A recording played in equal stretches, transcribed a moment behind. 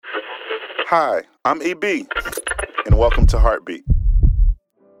Hi, I'm EB, and welcome to Heartbeat.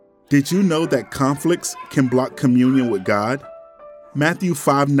 Did you know that conflicts can block communion with God? Matthew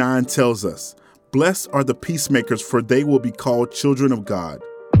 5:9 tells us, "Blessed are the peacemakers, for they will be called children of God."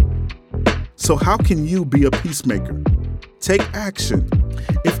 So how can you be a peacemaker? Take action.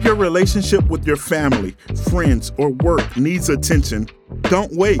 If your relationship with your family, friends, or work needs attention,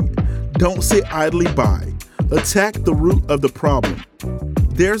 don't wait. Don't sit idly by. Attack the root of the problem.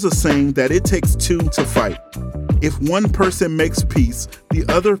 There's a saying that it takes two to fight. If one person makes peace, the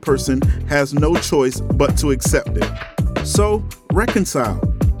other person has no choice but to accept it. So, reconcile.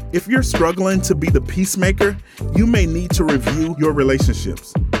 If you're struggling to be the peacemaker, you may need to review your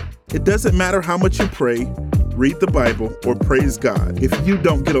relationships. It doesn't matter how much you pray, read the Bible, or praise God if you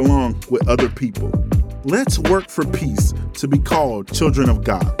don't get along with other people. Let's work for peace to be called children of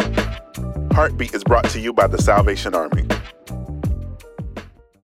God. Heartbeat is brought to you by the Salvation Army.